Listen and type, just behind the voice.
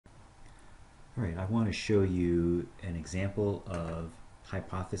All right, I want to show you an example of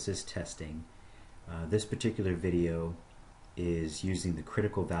hypothesis testing. This particular video is using the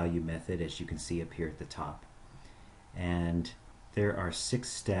critical value method, as you can see up here at the top. And there are 6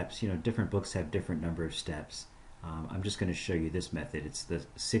 steps. You know, different books have different number of steps. I'm just going to show you this method. It's the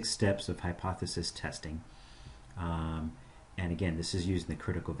 6 steps of hypothesis testing. And again, this is using the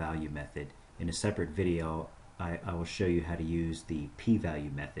critical value method. In a separate video, I will show you how to use the p-value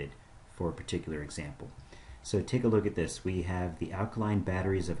method for a particular example. So take a look at this. We have the alkaline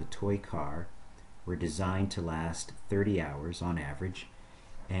batteries of a toy car were designed to last 30 hours on average,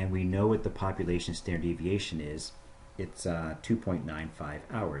 and we know what the population standard deviation is. It's 2.95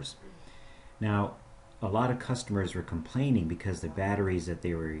 hours. Now, a lot of customers were complaining because the batteries that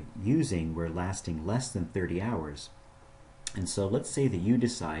they were using were lasting less than 30 hours. And so let's say that you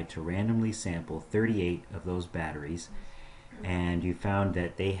decide to randomly sample 38 of those batteries, and you found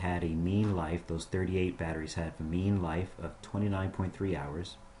that they had a mean life, those 38 batteries had a mean life of 29.3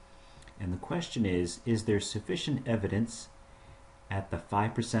 hours. And the question is there sufficient evidence at the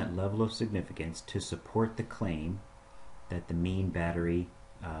 5% level of significance to support the claim that the mean battery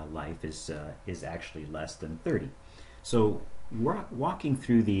life is actually less than 30? So walking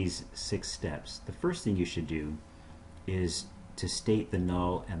through these 6 steps, the first thing you should do is to state the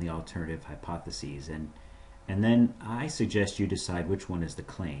null and the alternative hypotheses, and then I suggest you decide which one is the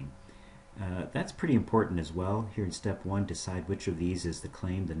claim. That's pretty important as well. Here in step 1, decide which of these is the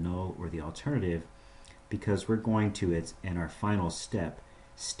claim, the null or the alternative, because we're going to, in our final step,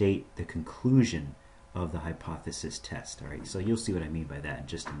 state the conclusion of the hypothesis test. All right, so you'll see what I mean by that in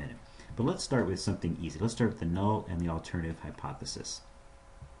just a minute. But let's start with something easy. Let's start with the null and the alternative hypothesis.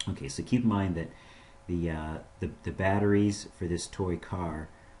 Okay, so keep in mind that the batteries for this toy car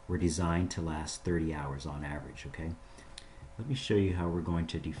were designed to last 30 hours on average. Okay, let me show you how we're going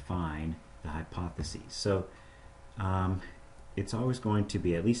to define the hypotheses. So it's always going to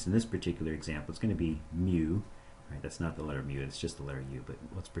be, at least in this particular example, it's going to be mu. Right, that's not the letter mu, it's just the letter u, but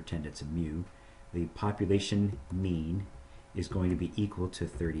let's pretend it's a mu. The population mean is going to be equal to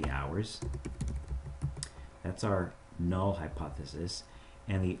 30 hours. That's our null hypothesis.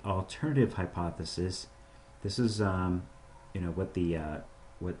 And the alternative hypothesis, this is you know,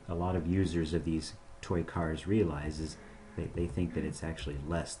 what a lot of users of these toy cars realize is they think that it's actually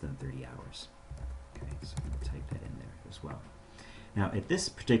less than 30 hours. Okay, so I'm going to type that in there as well. Now, at this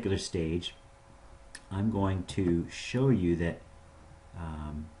particular stage, I'm going to show you that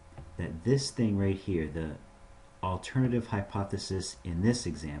that this thing right here, the alternative hypothesis in this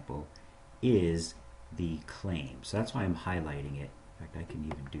example, is the claim. So that's why I'm highlighting it. In fact, I can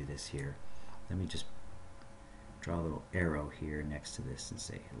even do this here. Let me just draw a little arrow here next to this and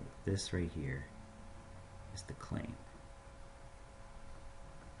say, this right here is the claim.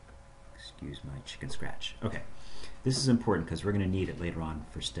 Excuse my chicken scratch. Okay, this is important because we're going to need it later on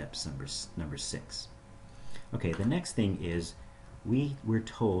for steps number 6. Okay, the next thing is we're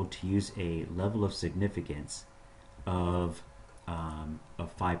told to use a level of significance of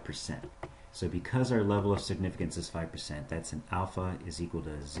 5%. So because our level of significance is 5%, that's an alpha is equal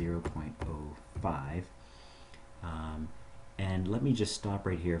to 0.05. And let me just stop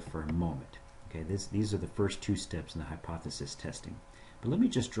right here for a moment. Okay, these are the first 2 steps in the hypothesis testing. But let me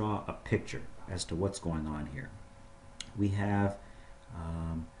just draw a picture as to what's going on here. We have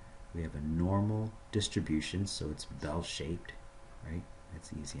a normal distribution, so it's bell-shaped, right?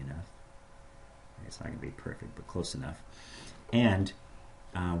 That's easy enough. It's not going to be perfect, but close enough. And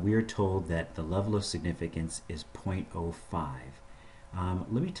we are told that the level of significance is 0.05.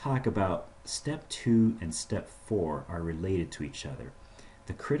 Let me talk about step 2 and step 4 are related to each other.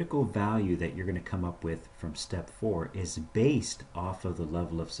 The critical value that you're going to come up with from step 4 is based off of the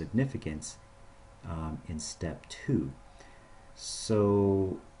level of significance in step 2.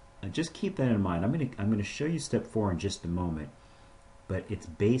 So just keep that in mind. I'm going to show you step 4 in just a moment, but it's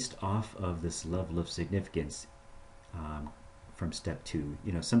based off of this level of significance from step 2.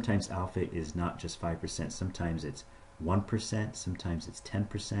 You know, sometimes alpha is not just 5%. Sometimes it's 1%. Sometimes it's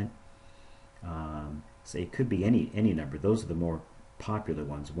 10%. So it could be any number. Those are the more popular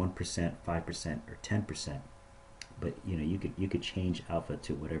ones: 1%, 5%, or 10%. But you know, you could change alpha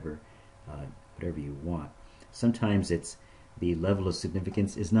to whatever you want. Sometimes it's the level of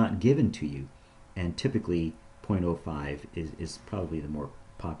significance is not given to you, and typically 0.05 is probably the more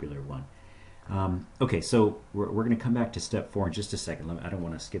popular one. Okay, so we're going to come back to step 4 in just a second. I don't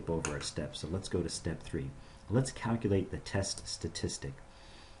want to skip over a step, so let's go to step 3. Let's calculate the test statistic.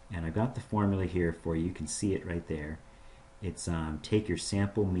 And I've got the formula here for you. You can see it right there. It's take your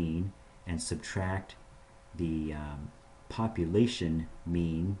sample mean and subtract the population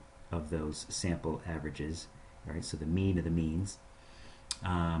mean of those sample averages. All right, so the mean of the means.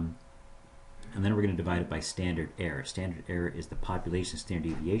 And then we're going to divide it by standard error. Standard error is the population standard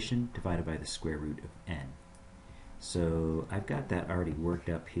deviation divided by the square root of n. So I've got that already worked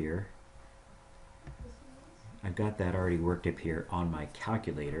up here. On my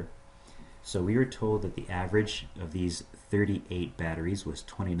calculator. So we were told that the average of these 38 batteries was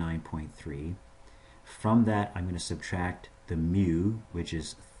 29.3. From that, I'm going to subtract the mu, which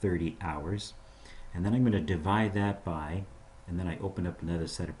is 30 hours. And then I'm going to divide that by, and then I open up another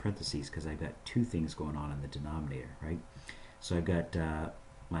set of parentheses because I've got two things going on in the denominator, right? So I've got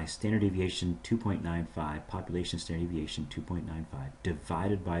my standard deviation 2.95, population standard deviation 2.95,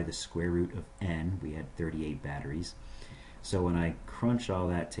 divided by the square root of n. We had 38 batteries. So when I crunch all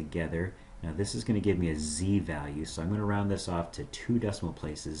that together, now this is going to give me a z value, so I'm going to round this off to 2 decimal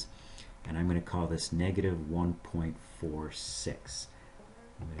places, and I'm going to call this negative 1.46.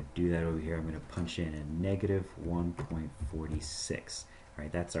 I'm going to do that over here. I'm going to punch in a negative 1.46. All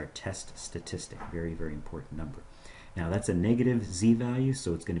right, that's our test statistic. Very, very important number. Now that's a negative z value,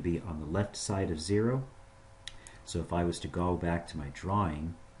 so it's going to be on the left side of 0. So if I was to go back to my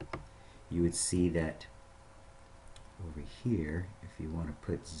drawing, you would see that over here, if you want to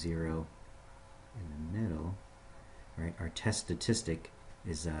put 0 in the middle, right, our test statistic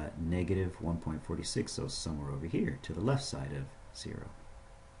is negative 1.46, so somewhere over here to the left side of 0.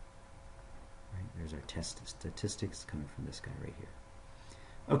 Right, there's our test statistics coming from this guy right here.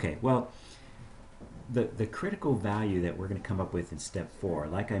 Okay, well, the critical value that we're going to come up with in step 4,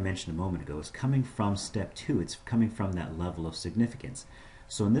 like I mentioned a moment ago, is coming from step 2. It's coming from that level of significance.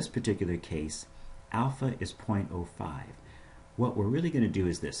 So in this particular case, alpha is 0.05. What we're really going to do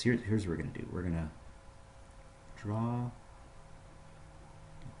is this. Here's what we're going to do. We're going to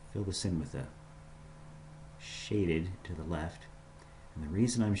fill this in with a shaded to the left. And the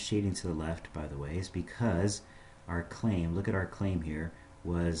reason I'm shading to the left, by the way, is because our claim, look at our claim here,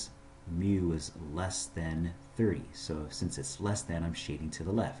 was mu was less than 30. So since it's less than, I'm shading to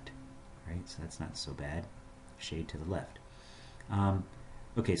the left. Right? So that's not so bad. Shade to the left.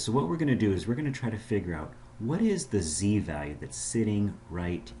 Okay, so what we're going to do is we're going to try to figure out what is the z value that's sitting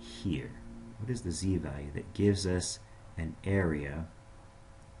right here. What is the z value that gives us an area,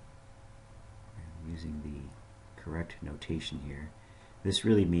 I'm using the correct notation here, this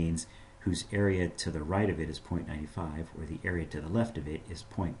really means whose area to the right of it is 0.95 or the area to the left of it is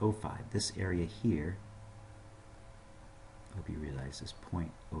 0.05. This area here, I hope you realize, is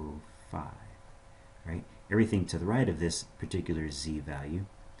 0.05. Right? Everything to the right of this particular z value,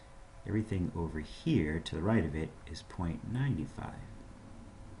 everything over here to the right of it is 0.95.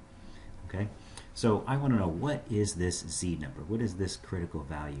 Okay? So I want to know, what is this z number? What is this critical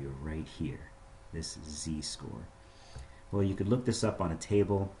value right here? This z score. Well, you could look this up on a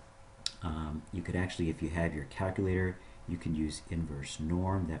table. You could actually, if you have your calculator, you can use inverse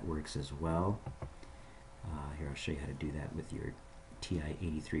norm. That works as well. Here, I'll show you how to do that with your TI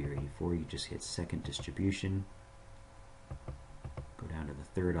 83 or 84. You just hit second distribution, go down to the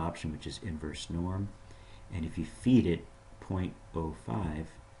third option, which is inverse norm, and if you feed it 0.05,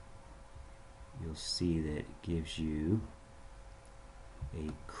 you'll see that it gives you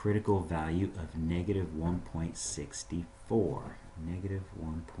a critical value of negative 1.64. Negative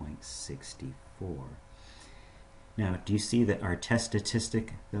 1.64. Now, do you see that our test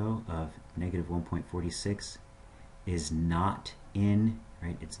statistic, though, of negative 1.46 is not in,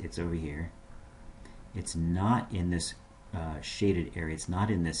 right, it's over here. It's not in this shaded area. It's not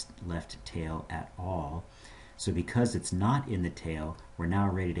in this left tail at all. So because it's not in the tail, we're now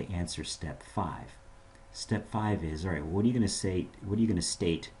ready to answer step 5. Step 5 is, all right, what are you going to say, what are you going to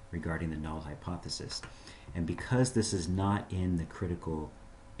state regarding the null hypothesis? And because this is not in the critical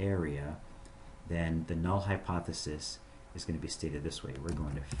area, then the null hypothesis is going to be stated this way. We're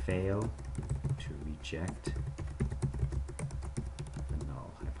going to fail to reject the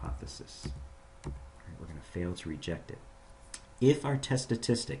null hypothesis. All right, we're going to fail to reject it. If our test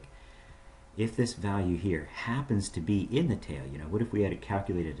statistic, if this value here happens to be in the tail, you know, what if we had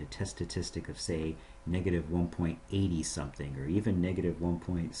calculated a test statistic of, say, negative 1.80 something, or even negative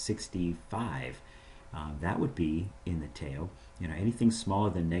 1.65, that would be in the tail. You know, anything smaller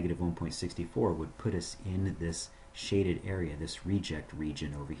than negative 1.64 would put us in this shaded area, this reject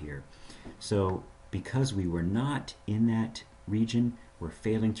region over here. So because we were not in that region, we're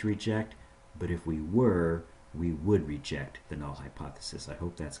failing to reject, but if we were, we would reject the null hypothesis. I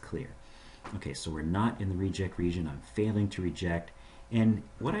hope that's clear. Okay, so we're not in the reject region, I'm failing to reject, and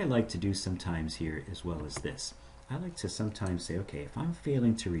what I like to do sometimes here as well is this. I like to sometimes say, okay, if I'm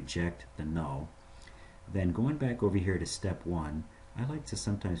failing to reject the null, then going back over here to step 1, I like to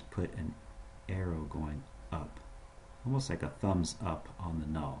sometimes put an arrow going up, almost like a thumbs up on the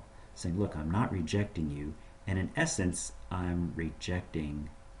null, saying, look, I'm not rejecting you, and in essence, I'm rejecting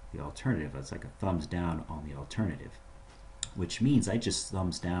the alternative. It's like a thumbs down on the alternative, which means I just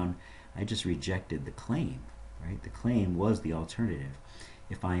thumbs down, I just rejected the claim, right? The claim was the alternative.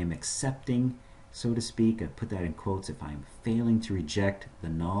 If I am accepting, so to speak, I put that in quotes, if I'm failing to reject the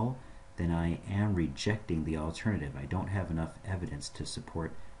null, then I am rejecting the alternative. I don't have enough evidence to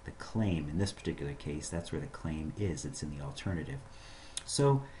support the claim. In this particular case, that's where the claim is. It's in the alternative.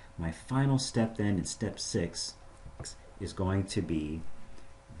 So my final step then in step 6 is going to be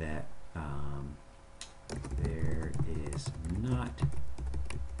that there is not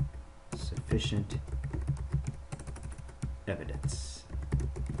sufficient evidence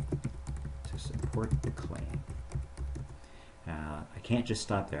to support the claim. I can't just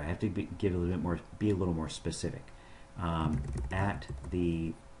stop there. I have to be a little more specific. At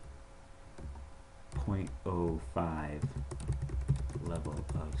the 0.05 level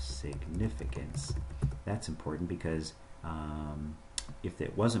of significance, that's important because if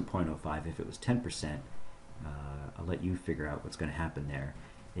it wasn't 0.05, if it was 10%, I'll let you figure out what's going to happen there.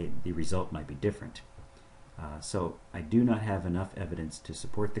 The result might be different. So I do not have enough evidence to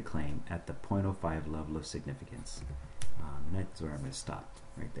support the claim at the 0.05 level of significance. And that's where I'm going to stop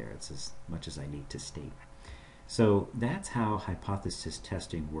right there. It's as much as I need to state. So that's how hypothesis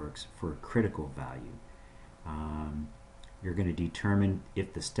testing works for a critical value. You're going to determine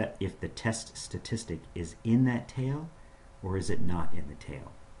if the test statistic is in that tail or is it not in the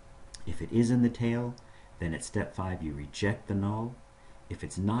tail. If it is in the tail, then at step 5 you reject the null. If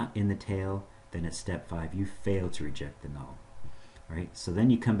it's not in the tail, then at step 5 you fail to reject the null. Right? So then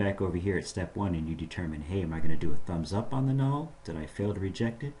you come back over here at step 1 and you determine, hey, am I going to do a thumbs up on the null? Did I fail to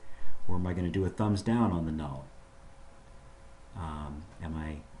reject it? Or am I going to do a thumbs down on the null? Am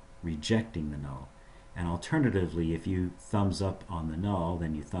I rejecting the null? And alternatively, if you thumbs up on the null,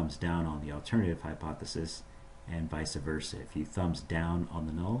 then you thumbs down on the alternative hypothesis, and vice versa. If you thumbs down on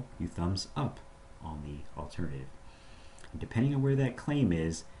the null, you thumbs up on the alternative. And depending on where that claim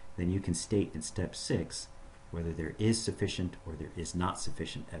is, then you can state in step 6 whether there is sufficient or there is not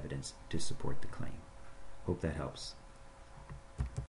sufficient evidence to support the claim. Hope that helps.